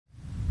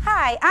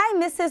Hi,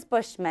 I'm Mrs.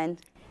 Bushman.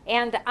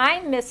 And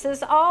I'm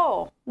Mrs.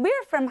 O.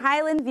 We're from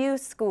Highland View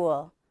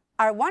School.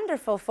 Our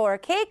wonderful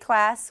 4K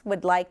class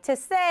would like to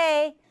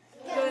say,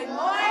 good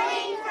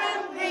morning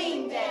from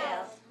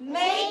Greendale.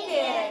 Make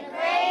it a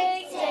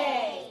great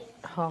day.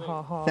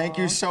 Thank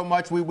you so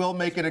much. We will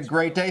make it a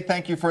great day.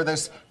 Thank you for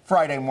this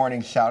Friday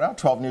morning shout out.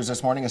 12 News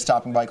This Morning is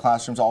stopping by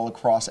classrooms all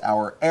across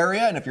our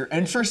area. And if you're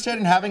interested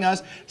in having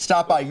us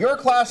stop by your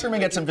classroom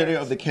and get some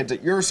video of the kids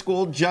at your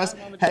school, just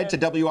head to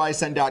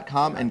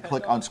wisn.com and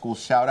click on School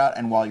Shout Out.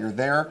 And while you're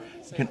there,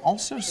 you can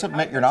also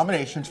submit your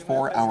nominations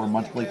for our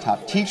monthly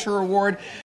Top Teacher Award.